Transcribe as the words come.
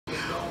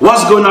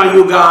What's going on,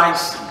 you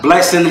guys?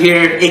 Blessing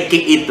here,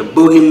 aka the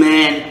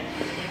Boogeyman,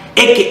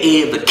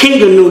 aka the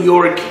King of New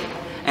York.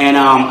 And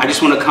I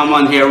just want to come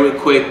on here real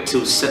quick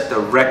to set the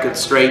record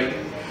straight.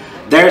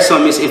 There's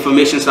some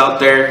misinformations out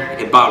there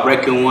about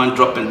Redcon1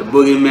 dropping the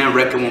Boogeyman,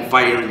 Redcon1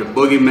 fighting the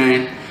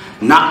Boogeyman.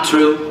 Not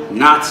true,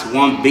 not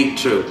one bit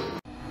true.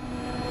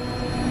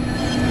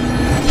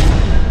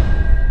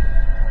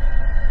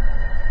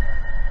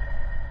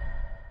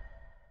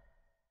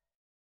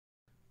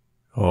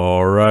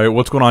 Alright,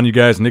 what's going on, you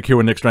guys? Nick here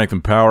with Nick Strength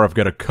and Power. I've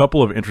got a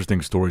couple of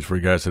interesting stories for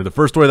you guys today. The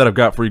first story that I've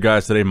got for you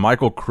guys today,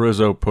 Michal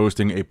Krizo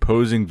posting a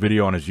posing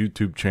video on his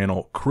YouTube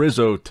channel,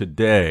 Krizo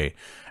Today,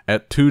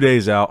 at 2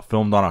 days out,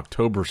 filmed on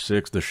October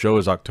 6th. The show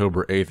is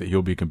October 8th that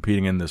he'll be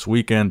competing in this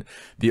weekend,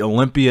 the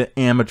Olympia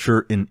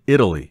Amateur in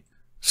Italy.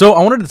 So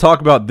I wanted to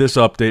talk about this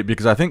update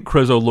because I think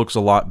Krizo looks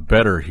a lot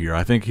better here.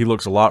 I think he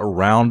looks a lot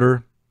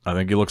rounder. I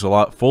think he looks a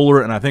lot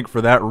fuller, and I think for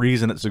that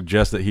reason it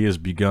suggests that he has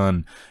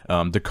begun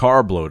to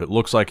carb load. It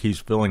looks like he's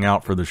filling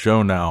out for the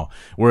show now,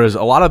 whereas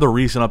a lot of the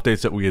recent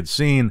updates that we had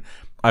seen,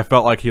 I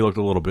felt like he looked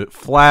a little bit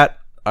flat.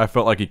 I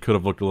felt like he could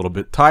have looked a little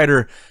bit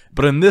tighter,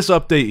 but in this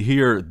update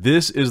here,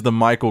 this is the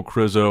Michal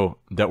Krizo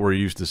that we're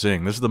used to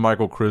seeing. This is the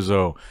Michal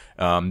Krizo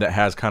that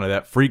has kind of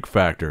that freak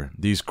factor.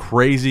 These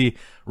crazy,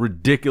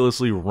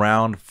 ridiculously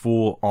round,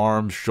 full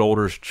arms,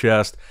 shoulders,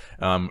 chest,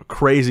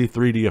 crazy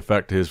 3D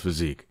effect to his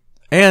physique.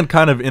 And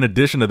kind of in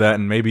addition to that,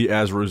 and maybe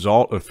as a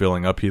result of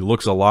filling up, he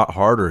looks a lot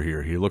harder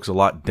here. He looks a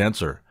lot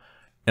denser.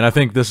 And I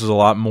think this is a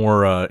lot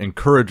more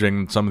encouraging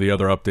than some of the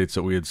other updates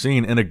that we had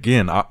seen. And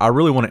again, I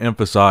really want to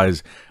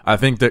emphasize, I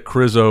think that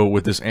Krizo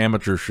with this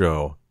amateur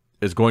show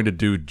is going to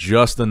do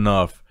just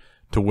enough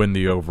to win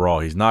the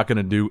overall. He's not going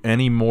to do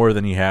any more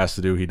than he has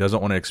to do. He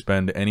doesn't want to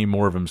expend any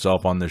more of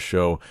himself on this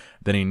show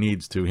than he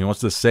needs to. He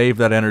wants to save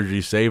that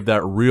energy, save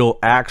that real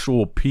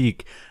actual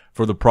peak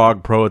for the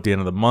Prague Pro at the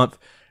end of the month.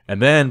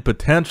 And then,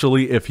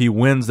 potentially, if he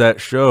wins that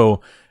show,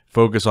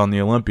 focus on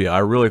the Olympia. I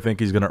really think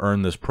he's going to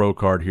earn this pro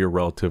card here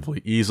relatively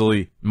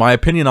easily. My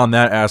opinion on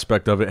that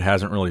aspect of it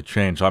hasn't really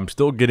changed. I'm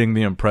still getting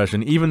the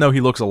impression, even though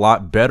he looks a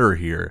lot better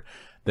here,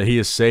 that he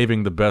is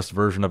saving the best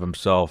version of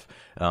himself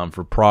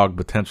for Prague,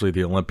 potentially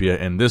the Olympia.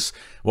 And this,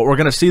 what we're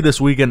going to see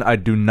this weekend, I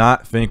do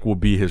not think will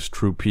be his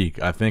true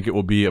peak. I think it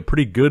will be a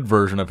pretty good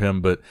version of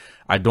him, but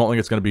I don't think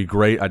it's going to be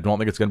great. I don't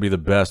think it's going to be the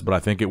best, but I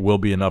think it will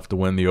be enough to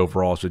win the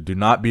overall. So do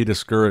not be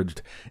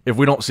discouraged if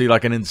we don't see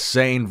like an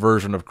insane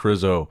version of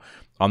Krizo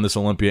on this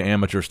Olympia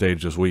amateur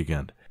stage this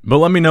weekend. But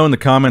let me know in the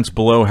comments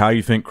below how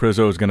you think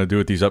Krizo is going to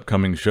do at these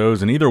upcoming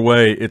shows. And either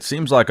way, it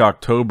seems like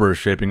October is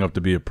shaping up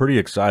to be a pretty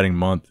exciting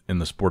month in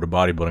the sport of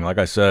bodybuilding. Like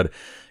I said,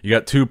 you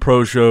got 2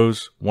 pro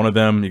shows. One of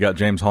them, you got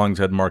James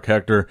Hollingshead and Mark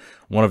Hector.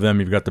 One of them,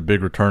 you've got the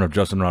big return of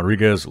Justin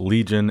Rodriguez,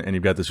 Legion, and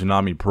you've got the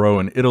Tsunami Pro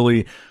in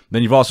Italy.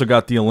 Then you've also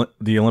got the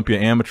Olympia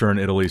Amateur in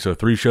Italy. So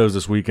 3 shows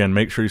this weekend.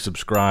 Make sure you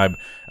subscribe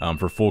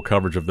for full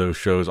coverage of those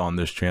shows on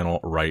this channel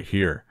right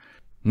here.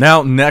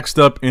 Now, next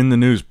up in the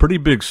news, pretty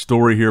big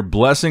story here.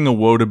 Blessing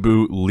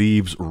Awodibu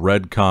leaves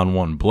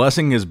Redcon1.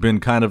 Blessing has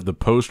been kind of the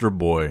poster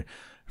boy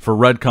for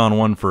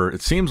Redcon1 for,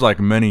 it seems like,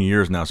 many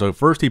years now. So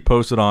first he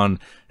posted on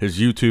his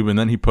YouTube, and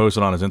then he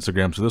posted on his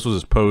Instagram. So this was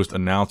his post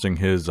announcing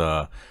his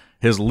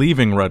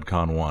leaving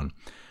Redcon1.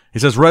 He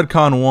says,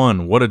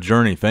 Redcon1, what a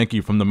journey. Thank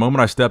you. From the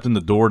moment I stepped in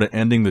the door to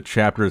ending the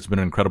chapter, it's been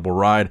an incredible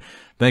ride.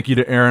 Thank you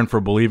to Aaron for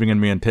believing in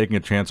me and taking a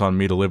chance on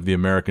me to live the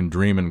American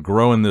dream and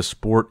grow in this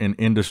sport and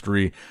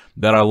industry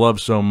that I love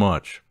so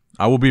much.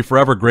 I will be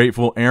forever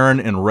grateful. Aaron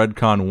and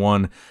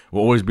Redcon1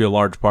 will always be a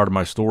large part of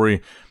my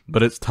story,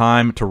 but it's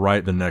time to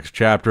write the next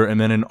chapter. And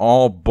then in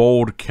all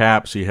bold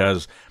caps, he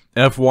has,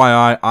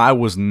 FYI, I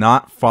was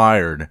not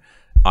fired.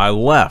 I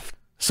left.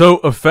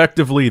 So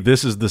effectively,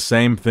 this is the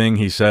same thing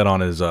he said on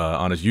his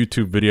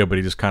YouTube video, but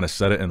he just kind of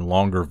said it in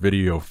longer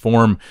video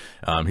form.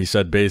 He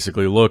said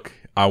basically, look,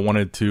 I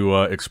wanted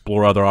to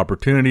explore other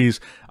opportunities.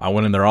 I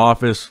went in their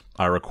office.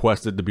 I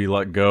requested to be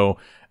let go,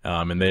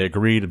 and they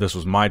agreed. This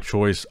was my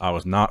choice. I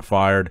was not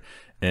fired,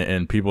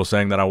 and people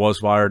saying that I was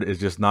fired is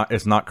just not.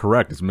 It's not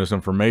correct. It's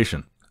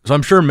misinformation. So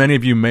I'm sure many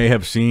of you may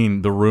have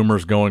seen the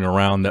rumors going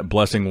around that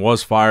Blessing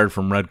was fired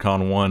from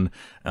Redcon1.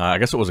 I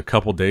guess it was a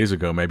couple days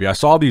ago, maybe. I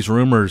saw these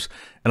rumors,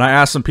 and I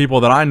asked some people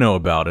that I know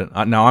about it.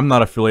 Now, I'm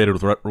not affiliated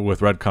with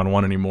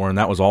Redcon1 anymore, and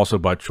that was also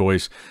by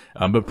choice.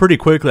 But pretty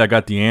quickly, I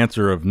got the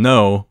answer of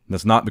no,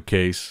 that's not the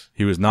case.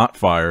 He was not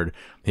fired.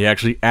 He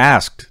actually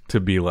asked to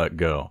be let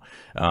go.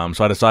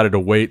 So I decided to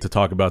wait to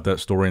talk about that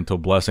story until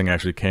Blessing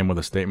actually came with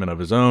a statement of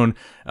his own,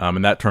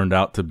 and that turned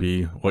out to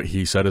be what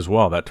he said as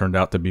well. That turned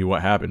out to be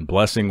what happened.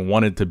 Blessing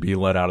wanted to be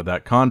let out of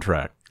that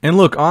contract. And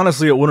look,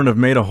 honestly, it wouldn't have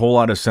made a whole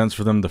lot of sense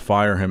for them to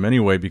fire him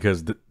anyway,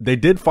 because they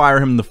did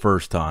fire him the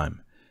first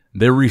time.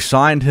 They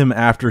re-signed him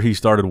after he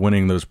started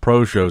winning those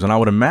pro shows, and I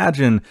would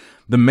imagine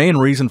the main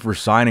reason for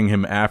signing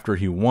him after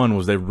he won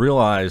was they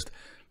realized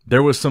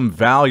there was some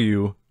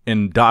value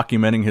in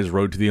documenting his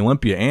road to the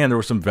Olympia, and there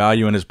was some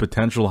value in his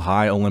potential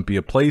high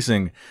Olympia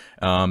placing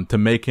to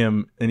make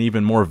him an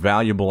even more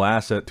valuable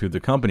asset to the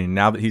company.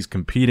 Now that he's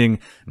competing,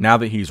 now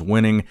that he's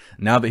winning,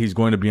 now that he's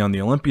going to be on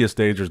the Olympia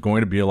stage, there's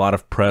going to be a lot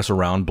of press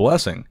around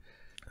Blessing.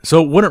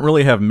 So it wouldn't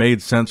really have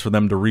made sense for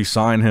them to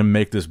re-sign him,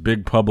 make this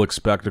big public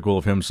spectacle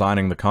of him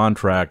signing the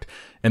contract,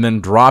 and then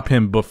drop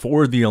him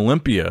before the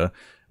Olympia,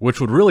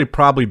 which would really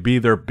probably be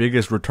their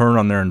biggest return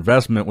on their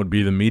investment, would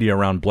be the media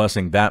around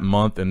Blessing that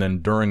month and then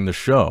during the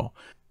show.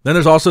 Then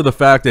there's also the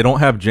fact they don't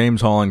have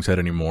James Hollingshead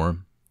anymore.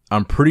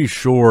 I'm pretty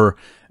sure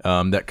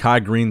that Kai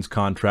Green's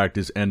contract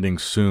is ending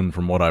soon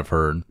from what I've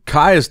heard.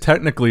 Kai is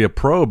technically a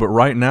pro, but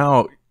right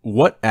now,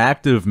 what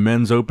active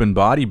men's open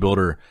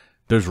bodybuilder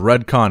does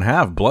Redcon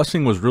have?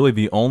 Blessing was really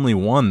the only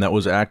one that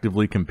was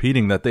actively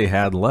competing that they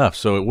had left,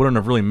 so it wouldn't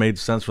have really made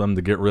sense for them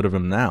to get rid of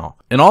him now.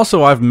 And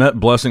also, I've met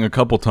Blessing a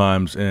couple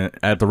times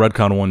at the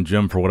Redcon1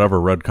 gym for whatever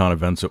Redcon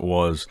events it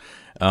was.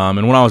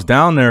 And when I was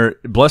down there,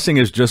 Blessing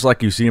is just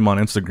like you see him on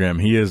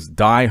Instagram. He is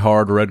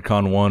die-hard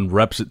Redcon1,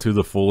 reps it to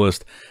the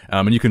fullest,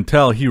 and you can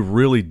tell he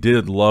really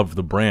did love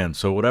the brand.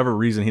 So whatever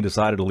reason he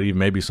decided to leave,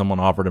 maybe someone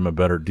offered him a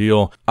better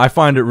deal. I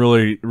find it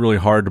really, really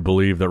hard to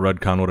believe that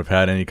Redcon would have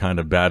had any kind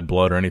of bad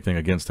blood or anything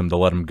against him to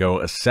let him go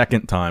a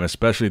second time,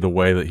 especially the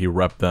way that he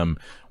repped them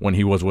when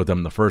he was with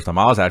them the first time.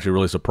 I was actually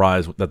really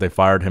surprised that they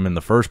fired him in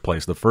the first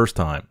place the first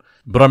time.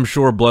 But I'm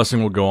sure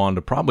Blessing will go on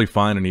to probably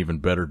find an even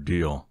better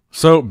deal.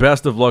 So,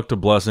 best of luck to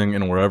Blessing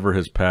and wherever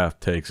his path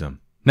takes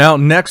him. Now,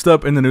 next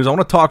up in the news, I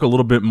want to talk a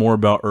little bit more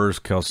about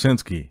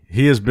Kalecinski.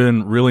 He has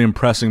been really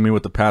impressing me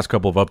with the past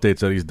couple of updates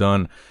that he's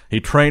done. He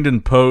trained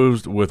and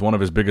posed with one of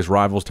his biggest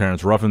rivals,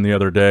 Terrence Ruffin, the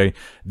other day.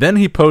 Then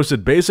he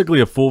posted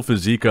basically a full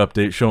physique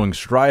update showing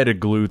striated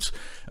glutes,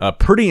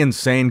 pretty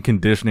insane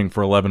conditioning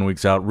for 11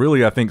 weeks out.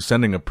 Really, I think,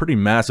 sending a pretty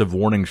massive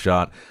warning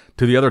shot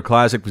to the other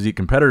classic physique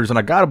competitors. And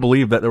I got to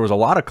believe that there was a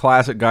lot of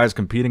classic guys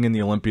competing in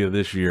the Olympia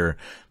this year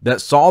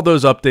that saw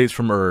those updates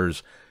from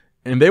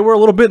and they were a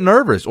little bit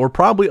nervous, or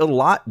probably a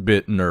lot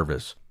bit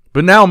nervous.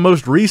 But now,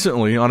 most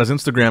recently, on his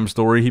Instagram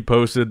story, he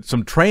posted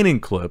some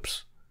training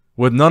clips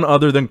with none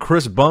other than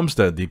Chris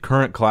Bumstead, the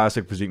current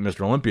classic physique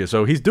Mr. Olympia.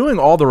 So he's doing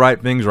all the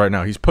right things right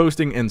now. He's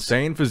posting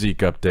insane physique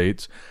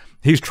updates.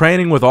 He's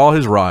training with all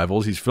his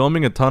rivals. He's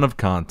filming a ton of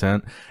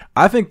content.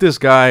 I think this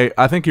guy,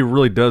 he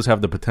really does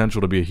have the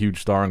potential to be a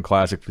huge star in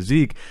classic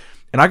physique.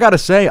 And I got to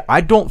say, I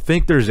don't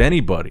think there's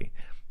anybody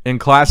in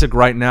classic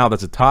right now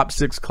that's a top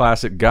 6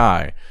 classic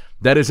guy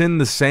that is in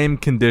the same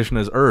condition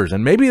as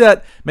And maybe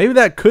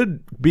that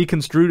could be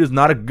construed as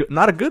not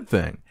a good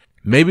thing.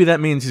 Maybe that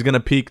means he's going to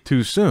peak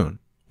too soon.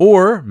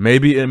 Or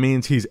maybe it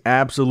means he's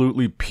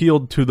absolutely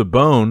peeled to the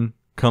bone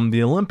come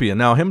the Olympia.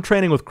 Now, him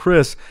training with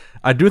Chris,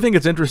 I do think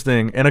it's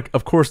interesting, and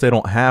of course they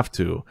don't have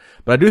to,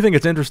 but I do think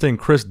it's interesting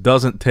Chris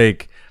doesn't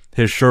take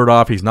his shirt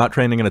off. He's not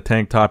training in a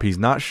tank top. He's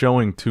not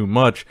showing too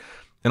much.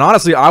 And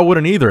honestly, I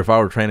wouldn't either if I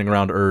were training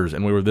around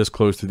and we were this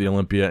close to the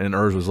Olympia and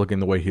was looking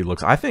the way he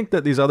looks. I think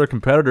that these other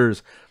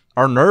competitors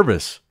are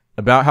nervous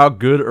about how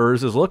good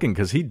is looking,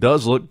 because he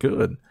does look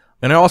good.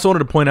 And I also wanted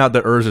to point out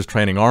that is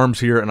training arms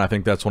here, and I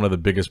think that's one of the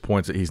biggest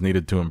points that he's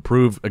needed to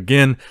improve.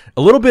 Again,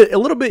 a little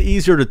bit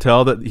easier to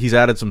tell that he's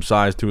added some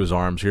size to his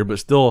arms here, but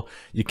still,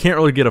 you can't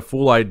really get a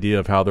full idea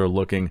of how they're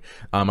looking.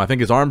 I think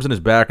his arms and his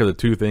back are the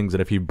two things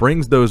that if he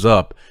brings those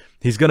up,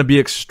 he's going to be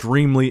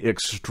extremely,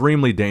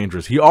 extremely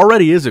dangerous. He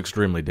already is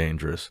extremely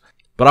dangerous.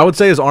 But I would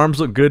say his arms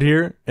look good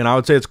here, and I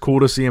would say it's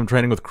cool to see him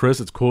training with Chris.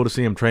 It's cool to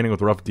see him training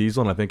with Rough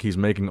Diesel, and I think he's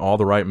making all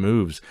the right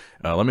moves.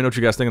 Let me know what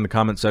you guys think in the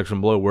comment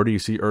section below. Where do you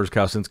see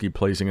Kalecinski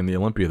placing in the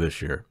Olympia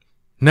this year?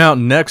 Now,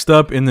 next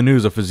up in the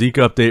news, a physique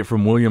update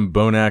from William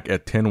Bonac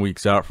at 10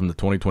 weeks out from the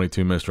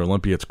 2022 Mr.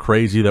 Olympia. It's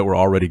crazy that we're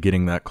already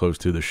getting that close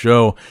to the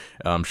show.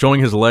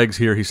 Showing his legs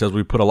here, he says,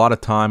 we put a lot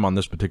of time on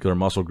this particular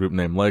muscle group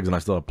named legs, and I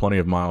still have plenty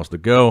of miles to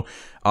go.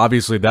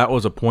 Obviously, that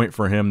was a point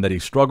for him that he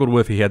struggled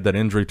with. He had that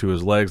injury to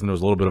his legs, and there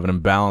was a little bit of an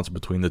imbalance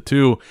between the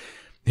two.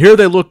 Here,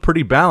 they look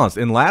pretty balanced.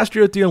 And last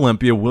year at the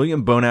Olympia,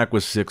 William Bonac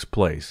was 6th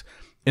place.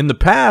 In the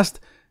past,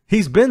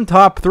 he's been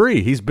top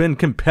 3. He's been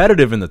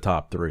competitive in the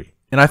top 3.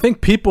 And I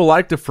think people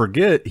like to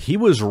forget he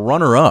was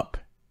runner-up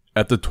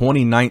at the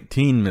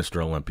 2019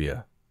 Mr.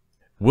 Olympia.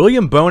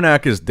 William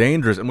Bonac is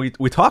dangerous, and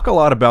we talk a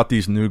lot about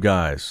these new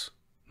guys.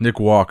 Nick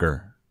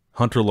Walker,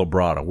 Hunter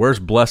Labrada. Where's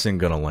Blessing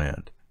going to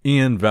land?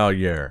 Ian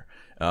Valier,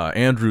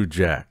 Andrew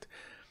Jacked.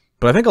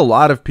 But I think a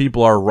lot of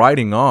people are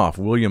writing off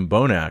William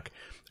Bonac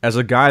as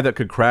a guy that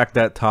could crack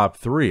that top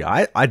 3.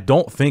 I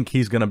don't think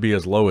he's going to be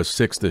as low as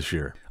 6 this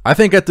year. I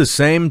think at the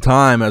same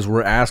time as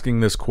we're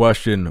asking this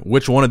question,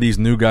 which one of these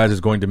new guys is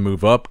going to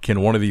move up?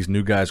 Can one of these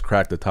new guys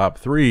crack the top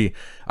 3?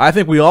 I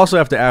think we also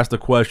have to ask the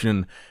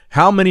question,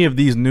 how many of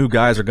these new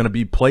guys are going to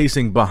be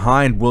placing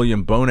behind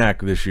William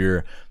Bonac this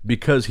year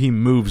because he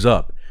moves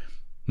up?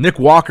 Nick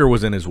Walker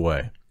was in his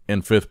way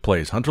in 5th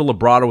place. Hunter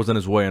Labrada was in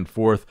his way in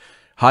 4th.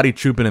 Hadi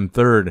Chupin in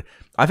 3rd.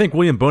 I think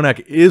William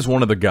Bonac is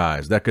one of the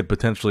guys that could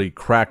potentially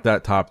crack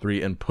that top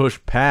 3 and push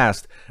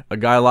past a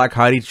guy like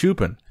Hadi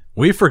Chupin.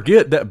 We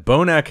forget that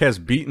Bonac has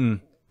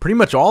beaten pretty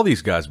much all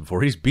these guys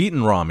before. He's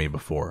beaten Rami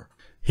before.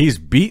 He's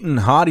beaten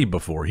Hadi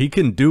before. He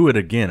can do it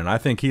again, and I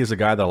think he is a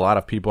guy that a lot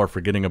of people are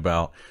forgetting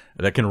about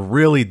that can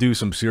really do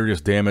some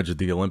serious damage at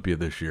the Olympia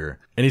this year.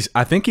 And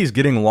I think he's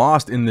getting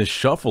lost in this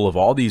shuffle of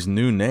all these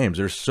new names.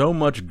 There's so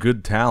much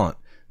good talent,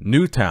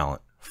 new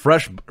talent,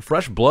 fresh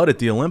blood at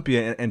the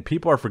Olympia, and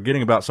people are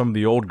forgetting about some of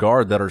the old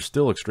guard that are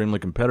still extremely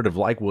competitive,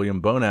 like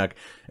William Bonac,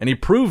 and he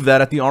proved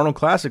that at the Arnold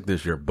Classic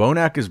this year.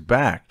 Bonac is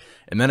back,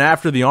 and then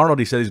after the Arnold,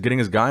 he said he's getting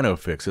his gyno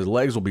fixed. His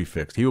legs will be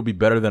fixed. He will be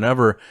better than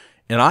ever.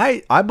 And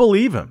I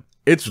believe him.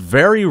 It's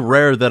very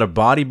rare that a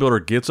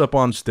bodybuilder gets up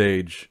on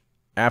stage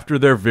after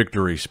their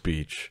victory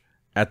speech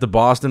at the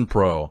Boston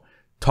Pro,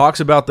 talks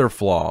about their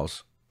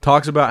flaws,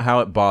 talks about how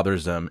it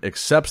bothers them,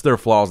 accepts their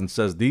flaws, and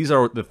says, these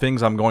are the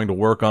things I'm going to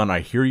work on. I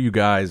hear you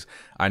guys.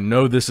 I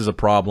know this is a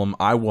problem.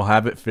 I will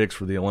have it fixed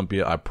for the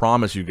Olympia. I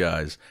promise you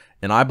guys.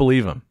 And I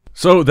believe him.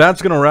 So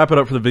that's going to wrap it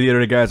up for the video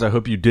today, guys. I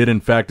hope you did, in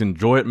fact,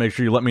 enjoy it. Make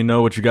sure you let me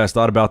know what you guys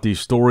thought about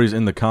these stories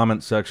in the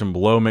comment section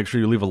below. Make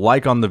sure you leave a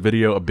like on the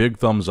video, a big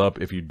thumbs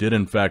up if you did,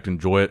 in fact,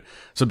 enjoy it.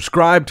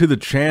 Subscribe to the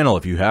channel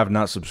if you have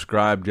not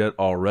subscribed yet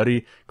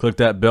already. Click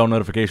that bell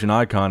notification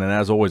icon. And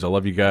as always, I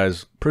love you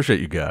guys. Appreciate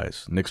you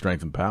guys. Nick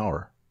Strength and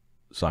Power,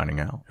 signing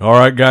out. All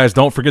right, guys,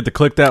 don't forget to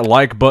click that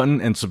like button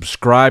and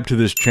subscribe to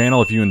this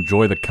channel if you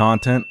enjoy the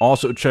content.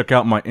 Also, check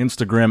out my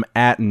Instagram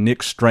at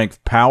Nick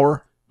Strength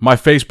Power. My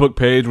Facebook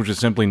page, which is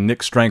simply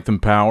Nick Strength and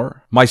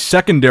Power. My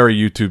secondary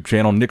YouTube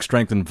channel, Nick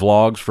Strength and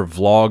Vlogs, for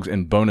vlogs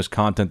and bonus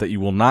content that you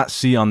will not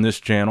see on this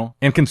channel.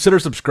 And consider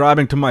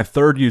subscribing to my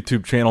third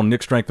YouTube channel,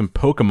 Nick Strength and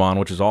Pokemon,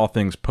 which is all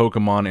things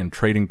Pokemon and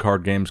trading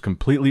card games,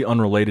 completely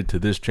unrelated to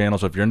this channel.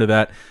 So if you're into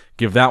that,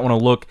 give that one a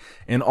look.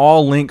 And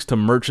all links to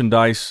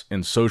merchandise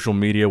and social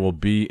media will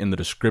be in the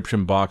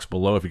description box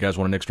below. If you guys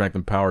want a Nick Strength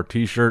and Power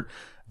t-shirt,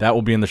 that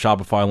will be in the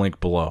Shopify link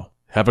below.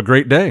 Have a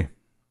great day.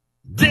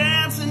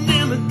 Dancing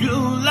in the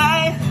good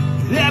light,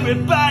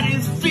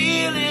 everybody's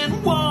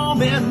feeling warm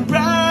and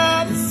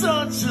bright. It's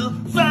such a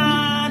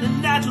fine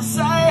and natural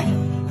sight.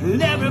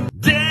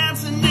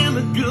 Dancing in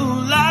the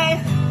good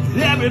light,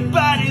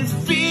 everybody's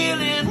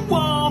feeling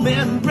warm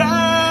and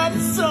bright.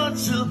 It's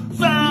such a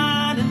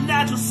fine and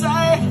natural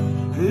sight.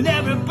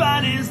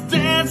 Everybody's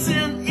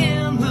dancing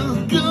in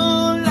the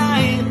good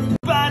light.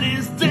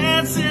 Everybody's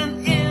dancing